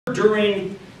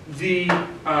during the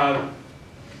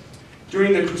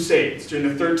Crusades, during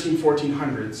the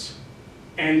 1400s,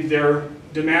 and their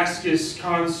Damascus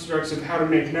constructs of how to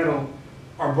make metal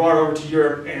are brought over to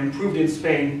Europe and improved in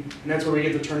Spain, and that's where we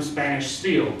get the term Spanish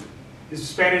steel. This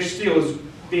Spanish steel is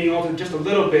being altered just a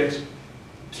little bit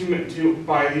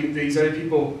by these other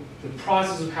people. The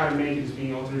process of how to make it is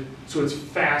being altered so it's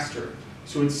faster,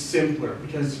 so it's simpler,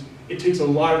 because it takes a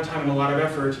lot of time and a lot of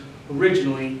effort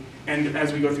originally, and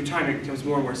as we go through time it becomes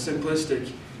more and more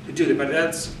simplistic to do that. But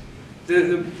that's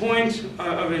the point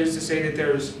of it, is to say that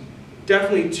there's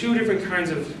definitely two different kinds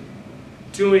of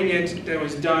doing it that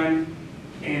was done,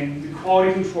 and the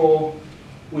quality control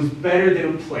was better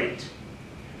than a plate.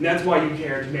 And that's why you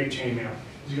care to make chainmail.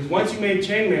 Because once you made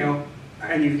chainmail,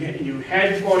 and you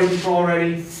had your quality control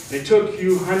already, and it took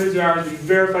you hundreds of hours, you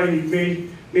verified and you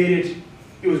made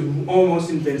it was almost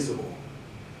invincible.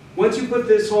 Once you put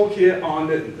this whole kit on,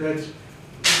 that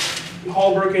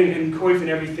halberd and coif and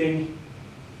everything,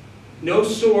 no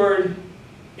sword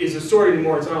is a sword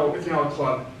anymore. It's now a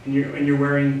club, and you're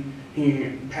wearing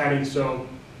padding, so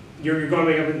you're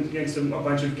going up against a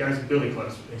bunch of guys with billy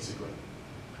clubs, basically.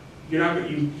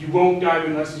 You won't die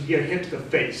unless you get hit to the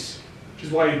face, which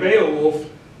is why Beowulf,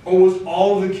 almost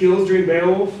all of the kills during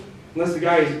Beowulf, unless the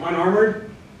guy is unarmored,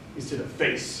 is to the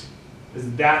face,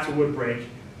 because that's what would break.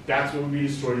 That's what would be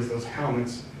destroyed, is those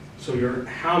helmets. So your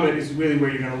helmet is really where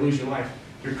you're going to lose your life.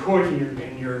 Your coif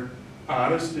and your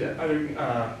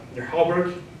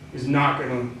halberd is not going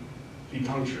to be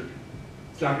punctured.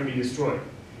 It's not going to be destroyed.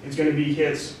 It's going to be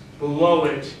hits below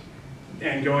it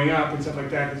and going up and stuff like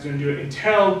that. It's going to do it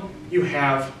until you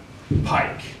have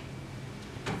pike,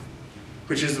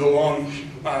 which is the long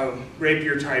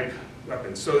rapier type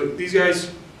weapon. So these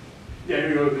guys, yeah, here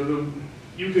we go.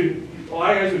 A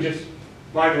lot of guys would just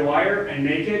buy the wire and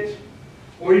make it,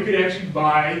 or you could actually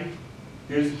buy,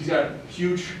 he's got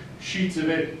huge sheets of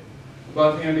it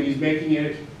above him and he's making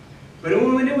it. But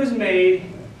when it was made,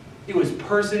 it was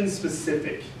person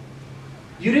specific.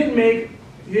 They didn't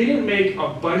make a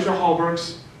bunch of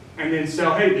halberds and then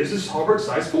sell, hey, this is halberd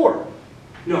size 4.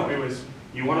 No, it was,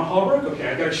 you want a halberd? Okay,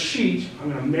 I've got a sheet,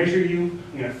 I'm going to measure you,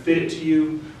 I'm going to fit it to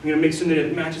you, I'm going to make something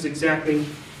that matches exactly.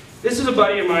 This is a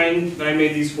buddy of mine that I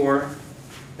made these for,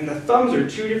 and the thumbs are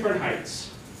 2 different heights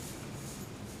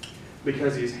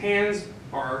because his hands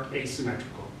are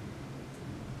asymmetrical.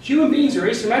 Human beings are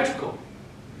asymmetrical.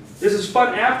 There's this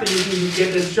fun app that you can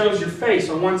get that shows your face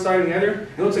on one side and the other.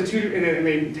 It looks like and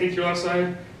they take your left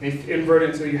side and they invert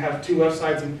it so you have 2 left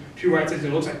sides and 2 right sides,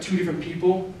 and it looks like 2 different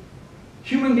people.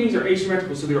 Human beings are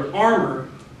asymmetrical, so their armor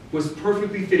was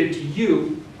perfectly fitted to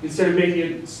you instead of making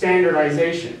it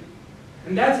standardization.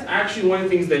 And that's actually one of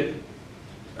the things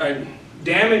that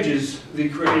damages the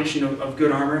creation of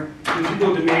good armor. When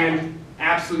people demand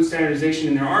absolute standardization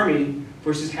in their army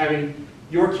versus having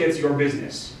your kits, your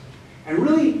business. And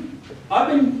really,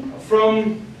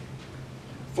 from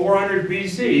 400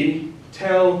 BC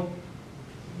till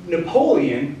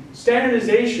Napoleon,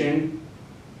 standardization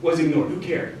was ignored. Who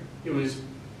cared? It was,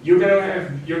 you're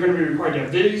going to be required to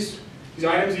have these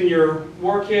items in your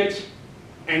war kit,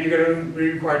 and you're going to be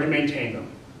required to maintain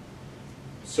them.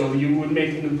 So you would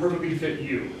make them perfectly fit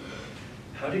you.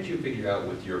 How did you figure out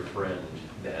with your friend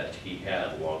that he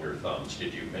had longer thumbs?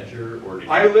 Did you measure, or did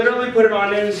I literally put it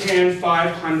on his hand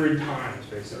 500 times,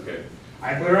 basically. Okay.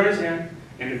 I put it on his hand,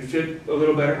 and it fit a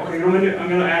little better. Okay, I'm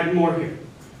gonna add more here.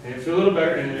 And it fit a little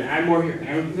better, and then add more here.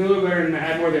 And it fit a little better, and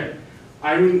add more there.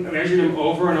 I measured him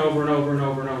over and over and over and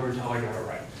over and over until I got it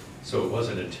right. So it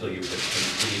wasn't until you had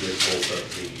completed both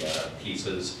of the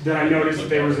pieces that I noticed that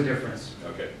there was a difference.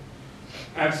 Okay.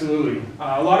 Absolutely.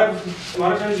 A lot of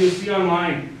times you'll see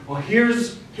online, well,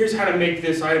 here's how to make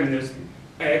this item, and there's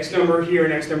X number here,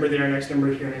 and X number there, and X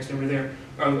number here, and X number there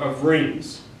of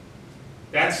rings.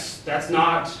 That's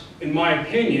not, in my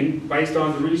opinion, based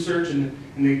on the research and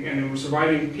the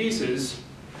surviving pieces,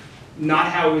 not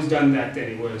how it was done back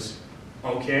then. It was,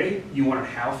 okay, you want it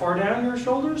how far down your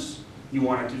shoulders? You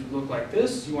want it to look like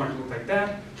this? You want it to look like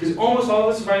that? Because almost all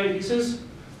the surviving pieces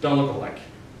don't look alike.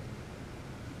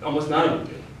 Almost none of them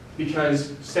do,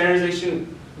 because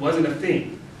standardization wasn't a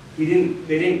thing. They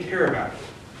didn't care about it.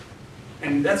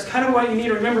 And that's kind of why you need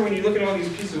to remember when you look at all these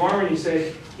pieces of armor and you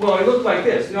say, well, it looked like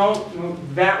this. No,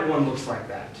 that one looks like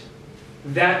that.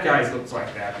 That guy's looks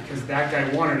like that because that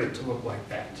guy wanted it to look like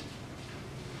that.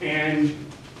 And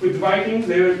with the Vikings,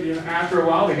 they would, after a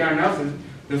while, they got enough.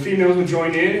 The females would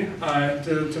join in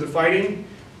to the fighting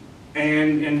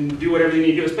and do whatever they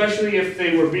need to do, especially if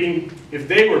they were being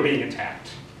attacked.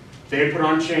 They would put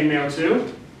on chainmail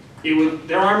too.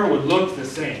 Their armor would look the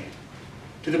same,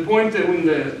 to the point that when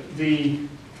the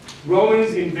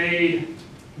Romans invade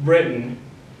Britain,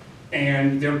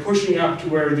 and they're pushing up to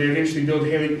where they eventually build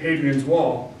Hadrian's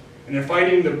Wall, and they're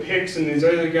fighting the Picts and these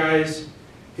other guys.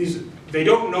 They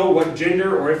don't know what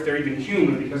gender or if they're even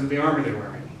human because of the armor they're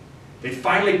wearing. They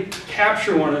finally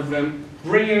capture one of them,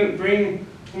 bring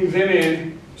them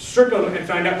in, strip them, and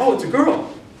find out, oh, it's a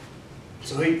girl.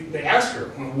 So they ask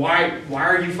her, well, why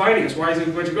are you fighting us? Why is it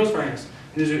a bunch of girls fighting us?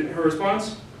 And her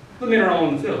response, the men are all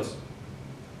in the fields.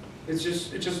 It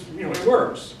just, it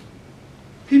works.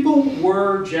 People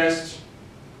were just,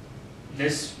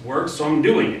 this works, so I'm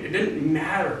doing it. It didn't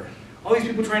matter. All these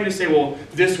people trying to say, well,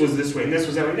 this was this way and this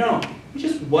was that way. No, it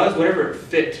just was whatever it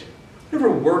fit.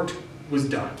 Whatever worked was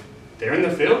done. They're in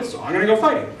the field, so I'm going to go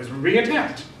fight it because we're being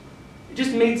attacked. It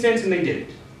just made sense and they did it.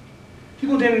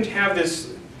 People didn't have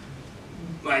this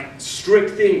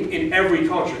strict thing in every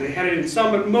culture. They had it in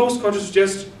some, but most cultures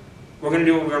just, we're going to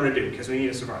do what we're going to do because we need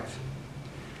to survive.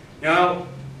 Now,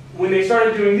 when they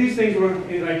started doing these things,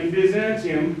 like in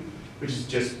Byzantium, which is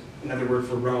just another word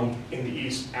for Rome in the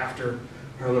east after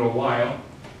a little while,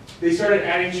 they started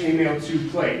adding chainmail to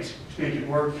plate to make it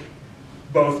work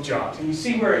both jobs. And you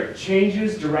see where it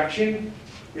changes direction?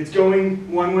 It's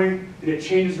going one way, and it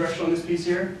changes direction on this piece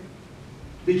here,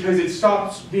 because it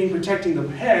stops being protecting the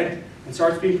head and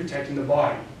starts being protecting the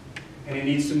body. And it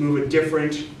needs to move a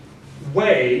different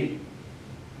way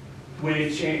when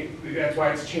it changes. That's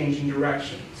why it's changing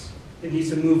directions. It needs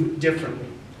to move differently.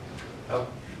 How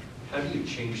do you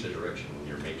change the direction when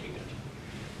you're making it?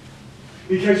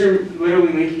 Because you're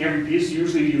literally linking every piece.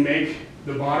 Usually you make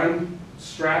the bottom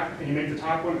strap and you make the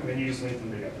top one, and then you just link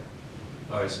them together.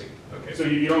 Oh, I see. Okay. So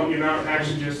you're not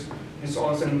actually just, it's all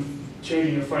of a sudden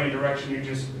changing a funny direction.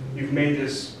 You've made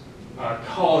this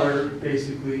collar,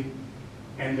 basically,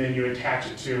 and then you attach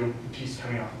it to the piece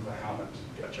coming off of the helmet.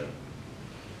 Gotcha.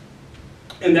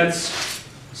 And that's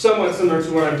somewhat similar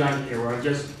to what I've done here, where I've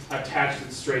just attached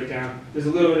it straight down. There's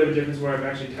a little bit of a difference where I've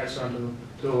actually attached onto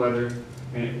the leather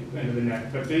and to the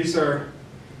neck. But this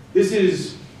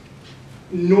is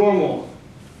normal,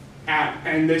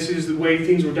 and this is the way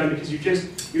things were done, because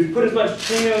you would put as much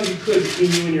chainmail as you could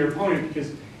between you and your opponent,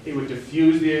 because it would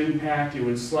diffuse the impact, it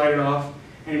would slide it off,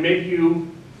 and make you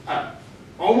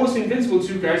almost invincible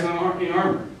to guys in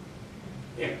armor.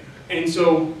 Yeah. And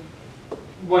so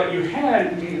what you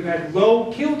had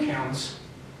low kill counts,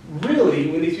 really,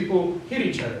 when these people hit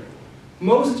each other.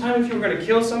 Most of the time, if you were going to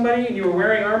kill somebody and you were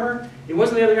wearing armor, it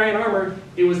wasn't the other guy in armor,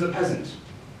 it was the peasant.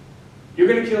 You're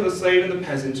going to kill the slave and the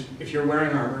peasant if you're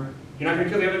wearing armor. You're not going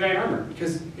to kill the other guy in armor,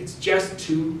 because it's just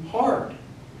too hard.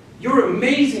 You're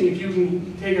amazing if you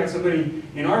can take out somebody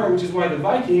in armor, which is why the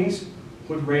Vikings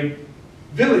would raid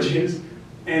villages,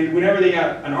 and whenever they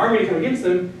got an army to come against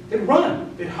them, they'd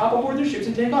run. They'd hop aboard their ships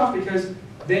and take off, because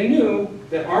they knew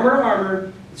that armor to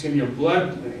armor, it's going to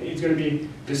be it's going to be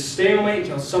this stalemate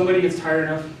until somebody gets tired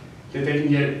enough that they can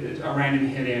get a random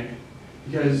hit in.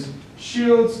 Because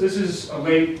shields, this is a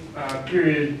late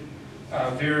period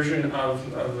version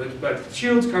of it, but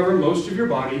shields cover most of your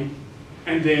body,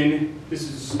 and then this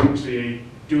is actually a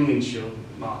dueling shield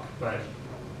mock, but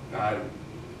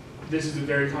this is the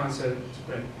very concept.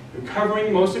 But you're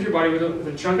covering most of your body with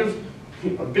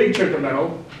a big chunk of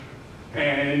metal,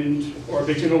 or a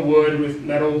big chunk of wood with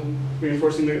metal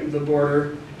reinforcing the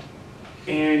border,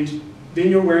 and then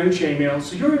you're wearing chainmail,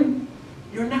 so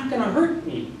you're not going to hurt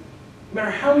me. No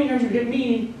matter how many times you hit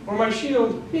me or my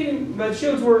shield, the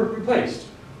shields were replaced.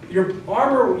 Your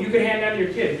armor you could hand down to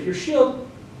your kid. Your shield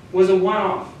was a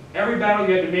one-off. Every battle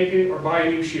you had to make it or buy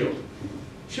a new shield.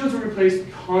 Shields were replaced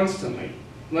constantly,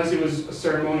 unless it was a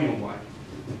ceremonial one.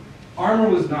 Armor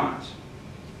was not.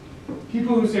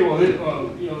 People who say, well,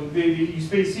 you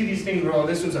see these things where, oh,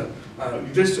 this was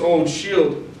this old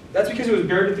shield. That's because it was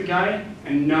buried with the guy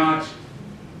and not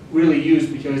really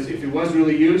used, because if it was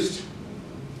really used,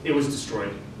 it was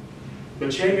destroyed. But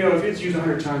chainmail, if it's used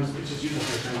 100 times, it's just used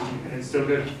 100 times, and it's still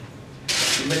good.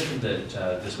 You mentioned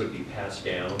that this would be passed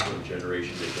down from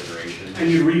generation to generation. And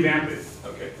you revamp it.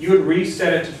 Okay. You would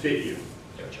reset it to fit you.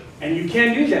 Gotcha. And you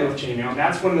can do that with chainmail.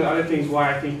 That's one of the other things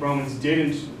why I think Romans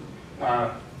didn't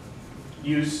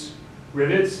use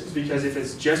rivets, is because if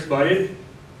it's just butted,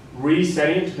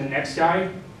 resetting it to the next guy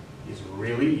is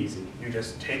really easy. You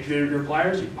just take your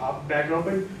pliers, you pop it back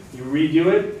open, you redo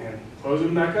it, and close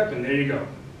them back up, and there you go.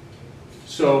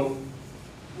 So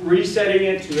resetting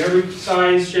it to every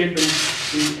size, shape,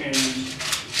 and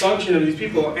function of these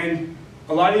people, and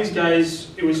a lot of these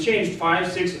guys, it was changed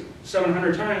 500, 600,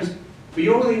 700 times, but you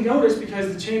don't really notice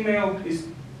because the chainmail is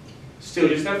still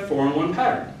just that 4-in-1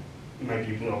 pattern. It might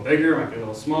be a little bigger, it might be a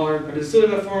little smaller, but it's still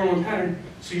that 4-in-1 pattern,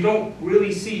 so you don't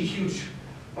really see huge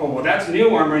oh, well, that's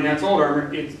new armor and that's old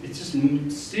armor. It's just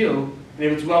steel, and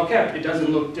if it's well kept, it doesn't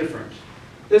look different.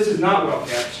 This is not well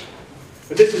kept,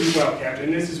 but this is well kept,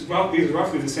 and this is, well, these are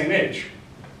roughly the same age.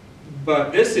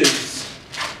 But this is,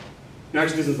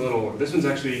 actually this is a little older. This one's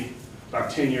actually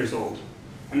about 10 years old.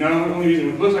 And the only reason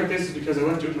it looks like this is because I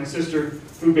left it with my sister,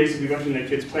 who basically left it in the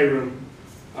kids' playroom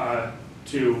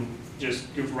to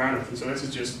just goof around with. And so this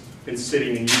has just been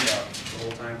sitting in Utah the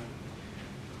whole time.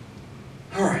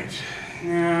 All right,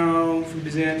 now for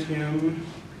Byzantium,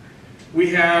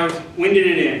 we have, when did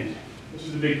it end? This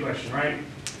is the big question, right?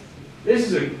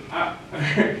 This is I'm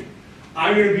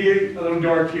going to be a little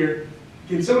dark here.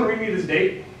 Can someone read me this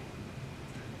date?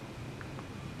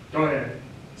 Go ahead.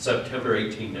 September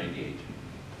 1898.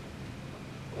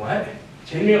 What?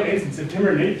 Chainmail ends in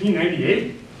September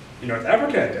 1898? In North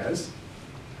Africa it does.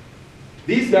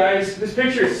 These guys, this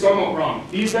picture is somewhat wrong.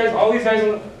 These guys, all these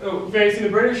guys facing the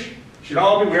British, should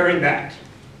all be wearing that.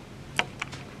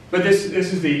 But this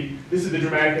is the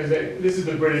dramatic, this is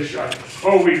the British,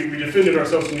 oh, we defended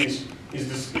ourselves from these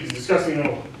disgusting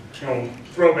little,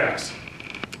 throwbacks.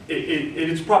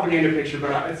 It's a propaganda picture,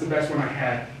 but it's the best one I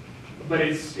had. But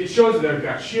it shows that they've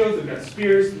got shields, they've got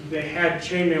spears, they had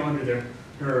chainmail under their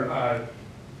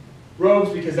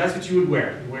robes, because that's what you would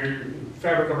wear. You wear your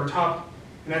fabric over top,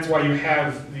 and that's why you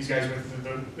have these guys with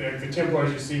the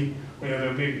Templars, you see, with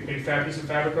a big fat piece of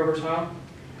fabric over top,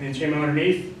 and then chainmail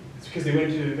underneath. It's because they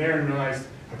went into there and realized,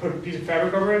 I put a piece of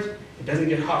fabric over it, it doesn't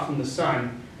get hot from the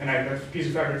sun, and that piece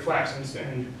of fabric flaps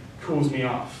and cools me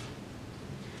off.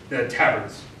 The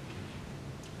tabards.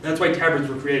 That's why tabards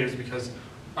were created, is because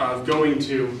of going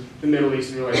to the Middle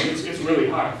East and realizing it's really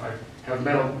hot if I have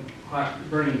metal hot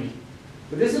burning me.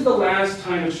 But this is the last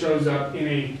time it shows up in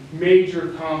a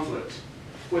major conflict.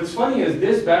 What's funny is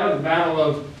this battle, the Battle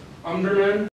of Umdurman,